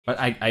But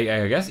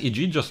I guess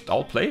EG just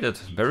outplayed it.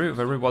 Very,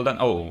 very well done.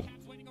 Oh,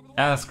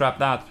 yeah, scrap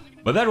that.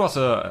 But that was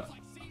a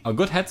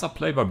good heads-up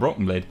play by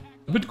BrokenBlade.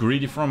 A bit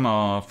greedy from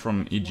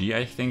EG,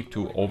 I think,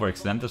 to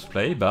overextend this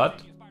play,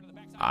 but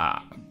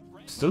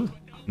still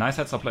nice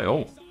heads-up play.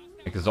 Oh,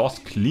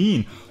 exhaust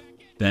clean.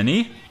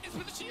 Danny.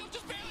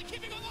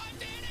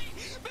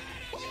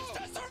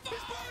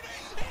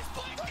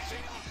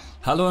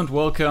 Hello and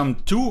welcome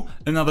to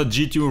another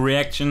G2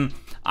 reaction.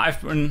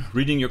 I've been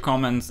reading your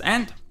comments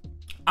and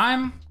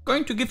I'm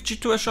going to give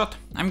G2 a shot.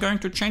 I'm going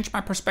to change my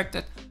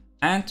perspective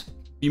and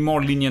be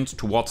more lenient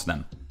towards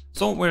them.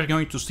 So we're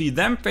going to see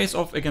them face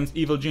off against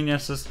Evil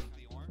Geniuses.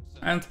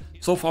 And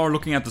so far,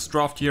 looking at this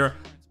draft here,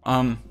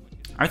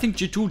 I think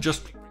G2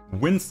 just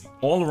wins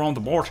all around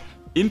the board.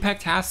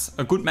 Impact has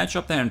a good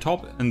matchup there on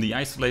top in the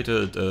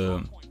isolated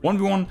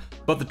 1v1,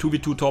 but the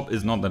 2v2 top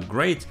is not that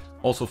great.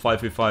 Also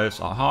 5v5s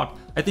are hard.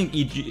 I think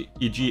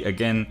EG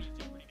again,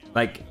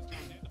 like,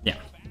 yeah,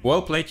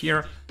 well played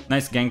here.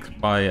 Nice gank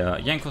by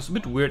Jankos. A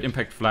bit weird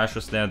impact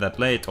flashes there that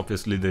late.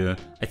 Obviously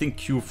I think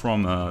Q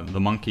from the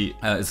monkey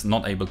is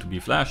not able to be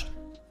flashed.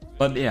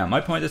 But yeah, my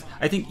point is,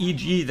 I think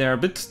EG, they're a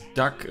bit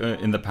stuck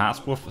in the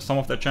past with some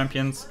of their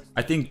champions.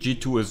 I think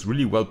G2 is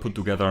really well put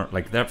together.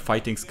 Like their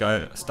fighting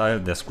style,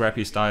 their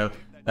scrappy style,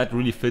 that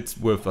really fits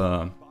with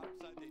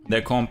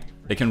their comp.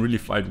 They can really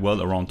fight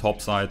well around top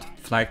side.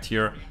 Flagged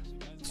here.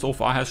 So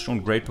far has shown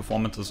great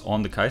performances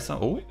on the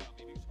Kai'Sa.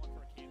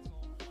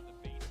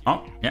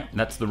 Oh, yeah,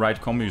 that's the right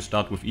combo. You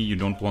start with E, you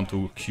don't want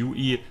to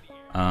QE.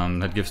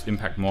 That gives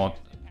Impact more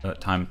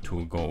time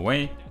to go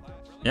away.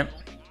 Yep,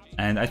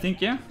 and I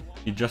think, yeah,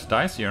 he just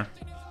dies here.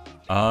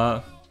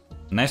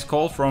 Nice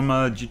call from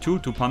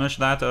G2 to punish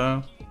that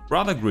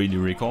rather greedy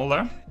recall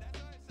there.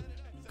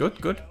 Good,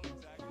 good.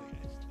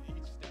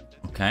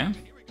 Okay,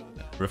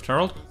 Rift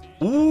Herald.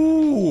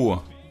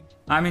 Ooh!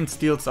 I mean,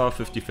 steals are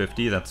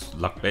 50-50, that's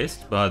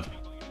luck-based, but...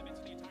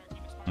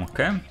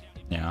 Okay,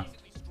 yeah.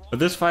 But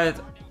this fight,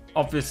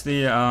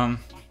 obviously, yeah.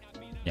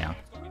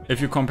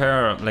 If you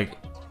compare, like,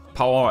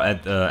 power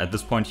at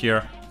this point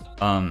here,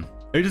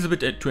 it is a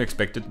bit too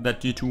expected that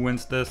G2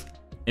 wins this.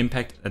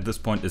 Impact at this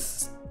point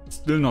is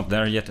still not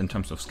there yet in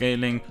terms of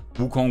scaling.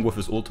 Wukong with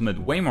his ultimate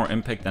way more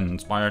impact than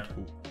Inspired,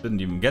 who didn't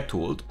even get to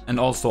ult. And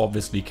also,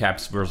 obviously,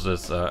 Caps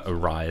versus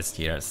Arise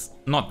here is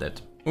not that.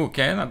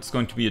 Okay, that's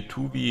going to be a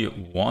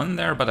 2v1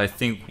 there, but I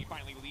think,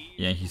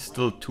 yeah, he's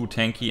still too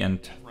tanky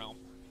and...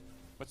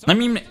 I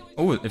mean,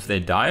 oh, if they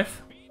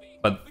dive,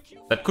 but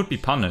that could be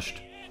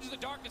punished.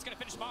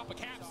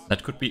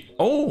 That could be...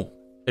 Oh,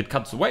 it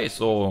cuts away,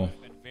 so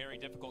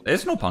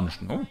there's no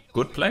punishment. Oh,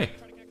 good play.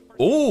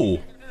 Oh!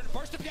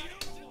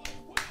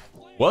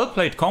 Well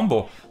played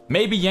combo.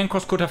 Maybe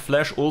Jankos could have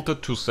flash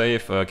ulted to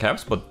save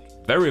Caps,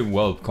 but very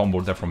well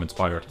comboed there from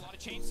Inspired.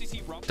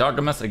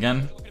 Dargamas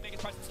again.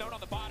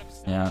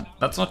 Yeah,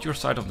 that's not your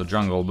side of the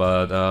jungle,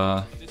 but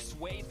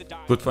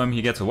good for him,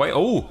 he gets away.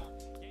 Oh!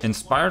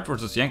 Inspired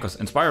versus Jankos.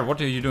 Inspired, what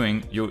are you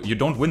doing? You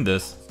don't win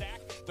this.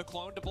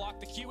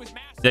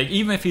 Like,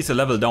 even if he's a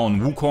level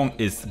down, Wukong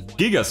is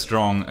giga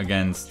strong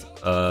against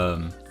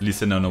Lee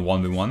Sin in a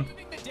 1v1.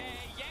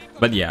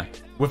 But yeah,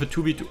 with a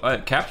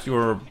 2v2 Caps,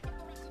 you're...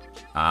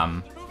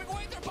 not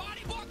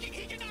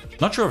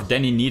sure if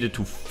Danny needed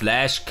to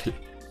flash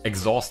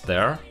exhaust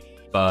there,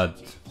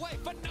 but...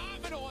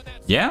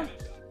 Yeah.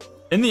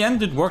 In the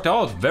end, it worked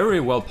out. Very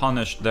well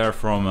punished there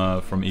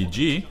from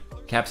EG.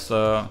 Caps,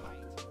 I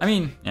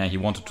mean, yeah, he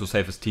wanted to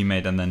save his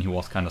teammate and then he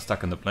was kind of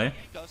stuck in the play.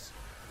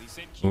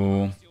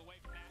 So,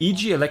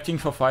 EG electing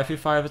for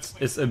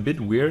 5v5 is a bit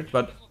weird,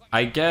 but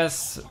I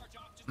guess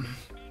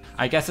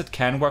it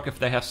can work if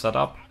they have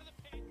setup.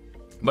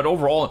 But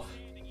overall,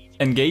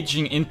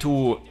 engaging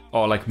into,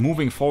 or like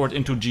moving forward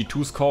into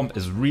G2's comp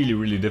is really,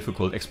 really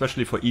difficult,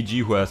 especially for EG,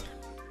 who has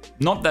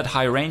not that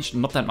high range,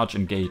 not that much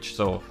engage.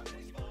 So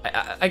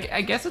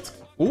I guess it's...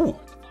 Ooh,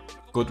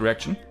 good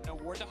reaction.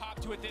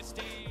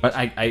 But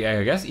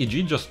I guess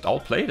EG just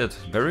outplayed it.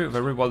 Very,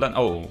 very well done.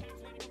 Oh,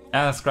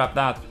 yeah, scrap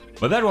that.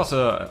 But that was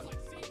a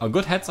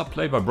good heads-up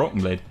play by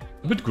BrokenBlade.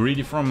 A bit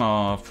greedy from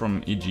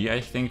EG,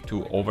 I think,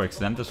 to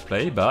overextend this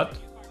play, but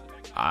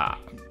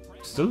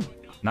still,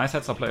 nice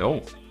heads-up play.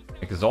 Oh,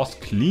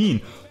 exhaust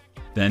clean.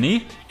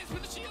 Danny.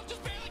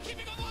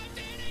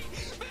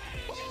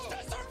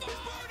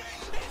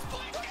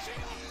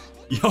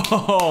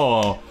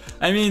 Yo!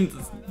 I mean,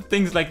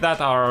 things like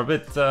that are a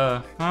bit,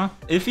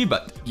 iffy,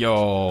 but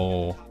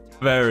yo,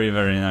 very,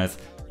 very nice.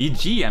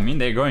 EG, I mean,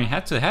 they're going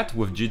head-to-head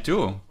with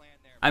G2.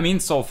 I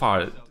mean, so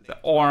far,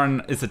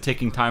 Ornn is a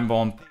ticking time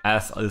bomb,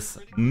 as is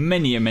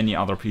many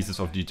other pieces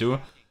of G2.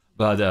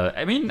 But,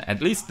 I mean,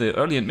 at least the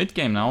early and mid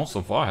game now,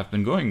 so far, have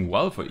been going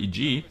well for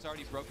EG.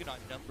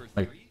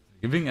 Like,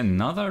 giving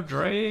another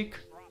Drake?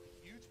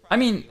 I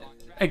mean,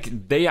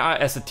 like, they are,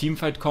 as a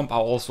teamfight comp, are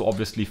also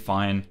obviously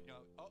fine.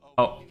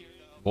 Oh,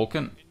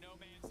 Vulcan?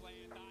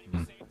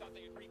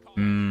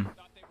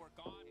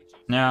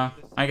 Yeah,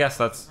 I guess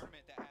that's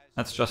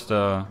just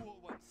a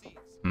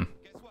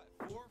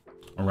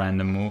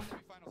random move.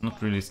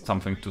 Not really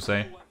something to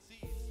say.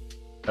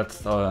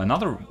 That's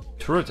another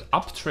turret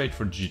up trade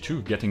for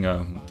G2, getting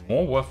a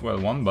more worthwhile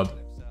one, but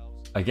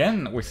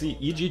again, we see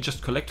EG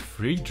just collect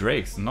 3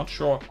 Drakes. Not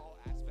sure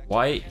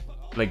why,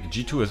 like,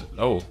 G2 is...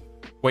 Oh,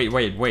 wait.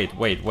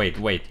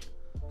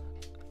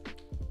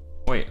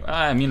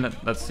 I mean,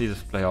 let's see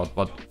this play out,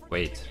 but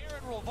wait.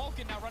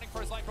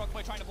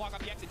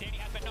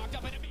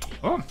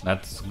 Oh,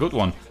 that's a good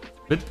one.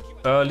 Bit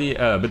early,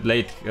 bit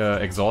late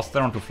exhaust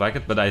there onto flag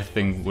it, but I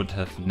think would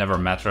have never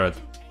mattered.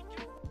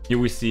 Here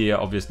we see,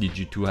 obviously,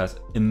 G2 has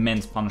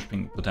immense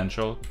punishing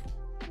potential.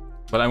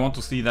 But I want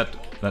to see that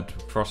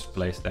first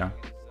place there.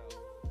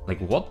 Like,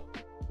 what?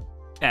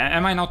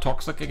 Am I now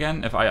toxic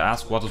again if I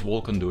ask what is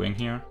Wukong doing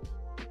here?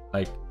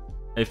 Like,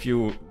 if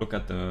you look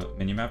at the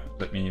minimap,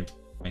 let me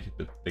make it a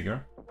bit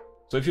bigger.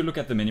 So if you look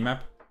at the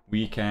minimap,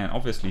 we can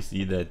obviously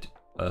see that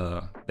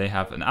they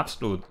have an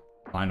absolute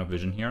line of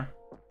vision here.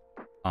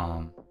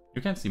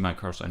 You can't see my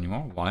cursor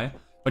anymore, why?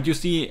 But you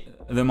see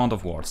the amount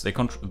of wards.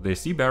 They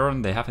see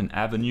Baron, they have an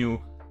avenue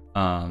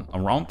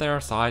around their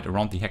side,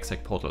 around the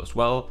Hextech portal as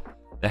well.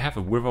 They have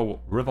a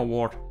river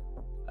ward.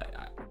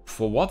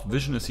 For what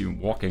vision is he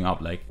walking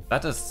up? Like,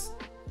 that is...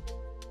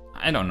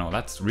 I don't know,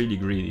 that's really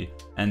greedy.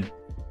 And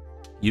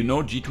you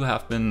know G2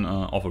 have been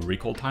off a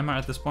recall timer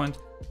at this point.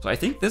 So I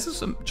think this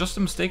is just a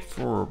mistake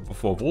for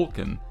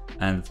Wukong.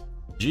 And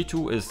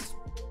G2 is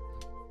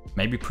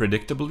maybe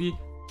predictably,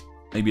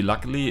 maybe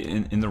luckily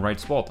in the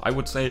right spot. I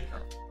would say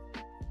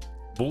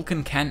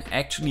Wukong can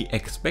actually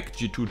expect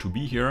G2 to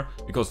be here,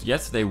 because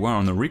yes, they were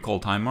on a recall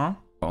timer,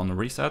 or on a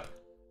reset,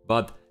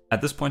 but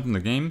at this point in the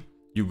game,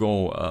 you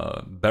go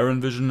Baron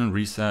vision and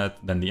reset,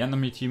 then the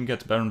enemy team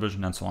gets Baron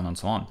vision, and so on and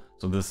so on.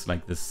 So this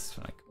like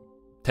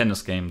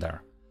tennis game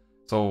there.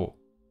 So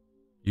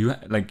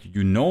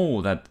you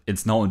know that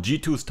it's now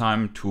G2's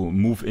time to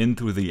move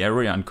into the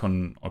area and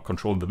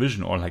control the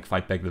vision, or like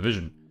fight back the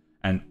vision.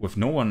 And with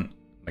no one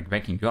like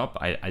backing you up,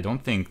 I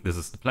don't think this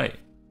is the play.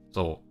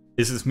 So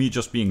is this me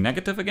just being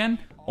negative again,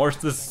 or is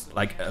this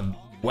like a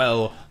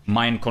well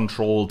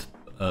mind-controlled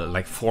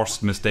like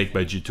forced mistake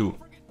by G2?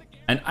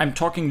 And I'm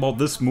talking about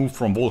this move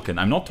from Wukong.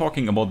 I'm not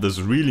talking about this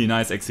really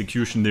nice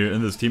execution there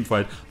in this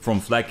teamfight from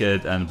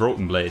Flacket and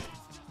BrokenBlade.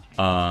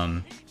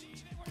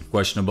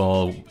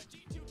 Questionable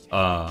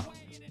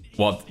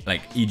what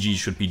like EG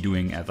should be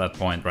doing at that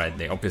point, right?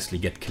 They obviously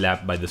get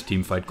clapped by this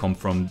teamfight comp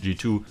from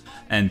G2,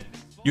 and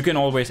you can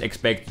always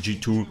expect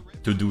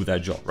G2 to do their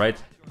job,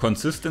 right?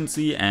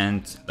 Consistency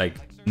and like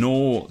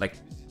no like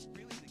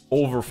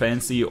over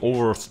fancy,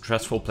 over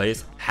stressful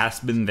plays has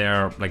been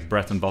their like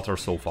bread and butter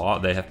so far.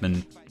 They have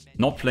been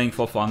not playing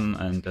for fun,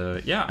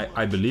 and yeah,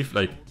 I believe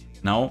like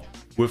now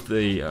with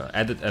the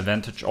added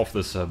advantage of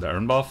this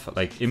Baron buff,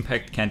 like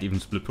Impact can't even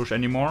split push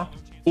anymore.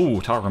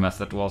 Oh, Targamas,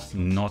 that was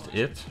not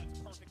it.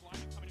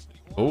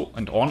 Oh,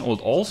 and on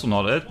ult also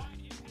not it.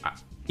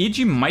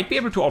 EG might be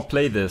able to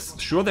outplay this.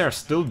 Sure, they're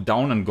still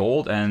down in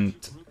gold, and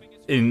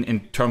in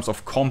terms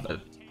of comp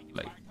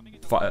like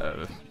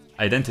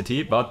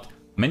identity, but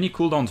many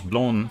cooldowns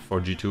blown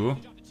for G2.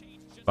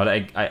 But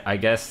I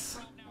guess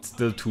it's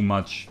still too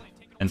much.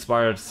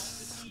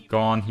 Inspired's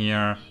gone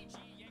here.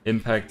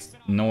 Impact,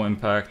 no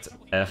impact.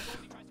 F.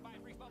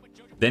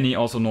 Denny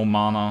also no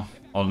mana,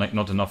 or like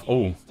not enough.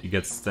 Oh, he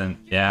gets then.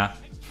 Yeah,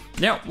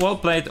 well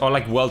played, or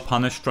like well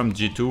punished from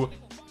G2.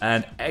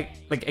 And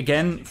like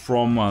again,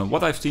 from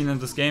what I've seen in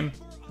this game,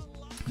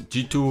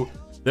 G2,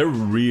 they're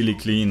really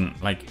clean.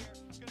 Like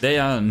they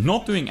are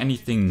not doing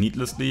anything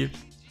needlessly.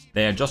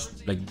 They are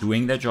just like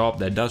doing their job.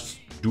 They're just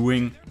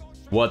doing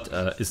what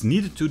is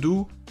needed to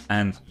do.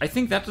 And I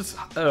think that is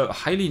a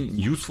highly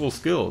useful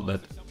skill,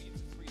 that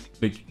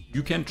like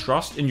you can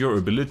trust in your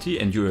ability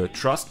and you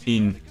trust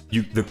in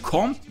the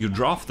comp you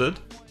drafted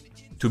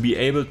to be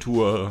able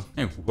to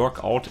work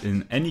out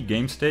in any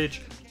game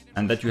stage,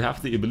 and that you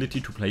have the ability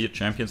to play your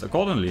champions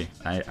accordingly.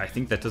 I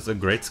think that is a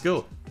great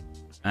skill.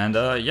 And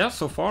yeah,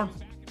 so far,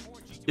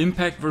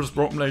 Impact versus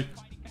BrokenBlade,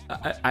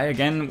 I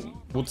again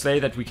would say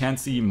that we can't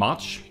see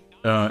much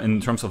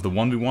in terms of the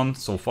 1v1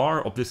 so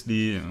far.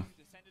 Obviously,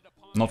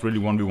 not really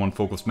 1v1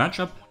 focused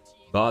matchup,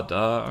 but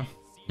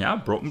yeah,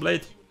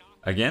 BrokenBlade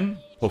again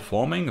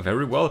performing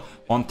very well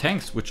on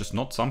tanks, which is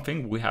not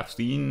something we have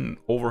seen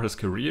over his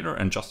career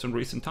and just in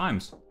recent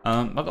times.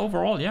 But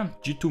overall, yeah,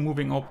 G2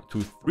 moving up to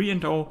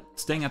 3-0,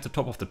 staying at the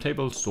top of the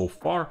table so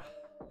far.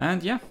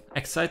 And yeah,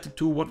 excited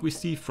to what we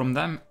see from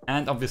them,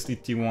 and obviously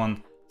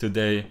T1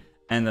 today,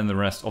 and then the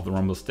rest of the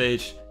Rumble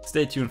stage.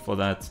 Stay tuned for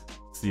that.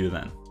 See you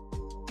then.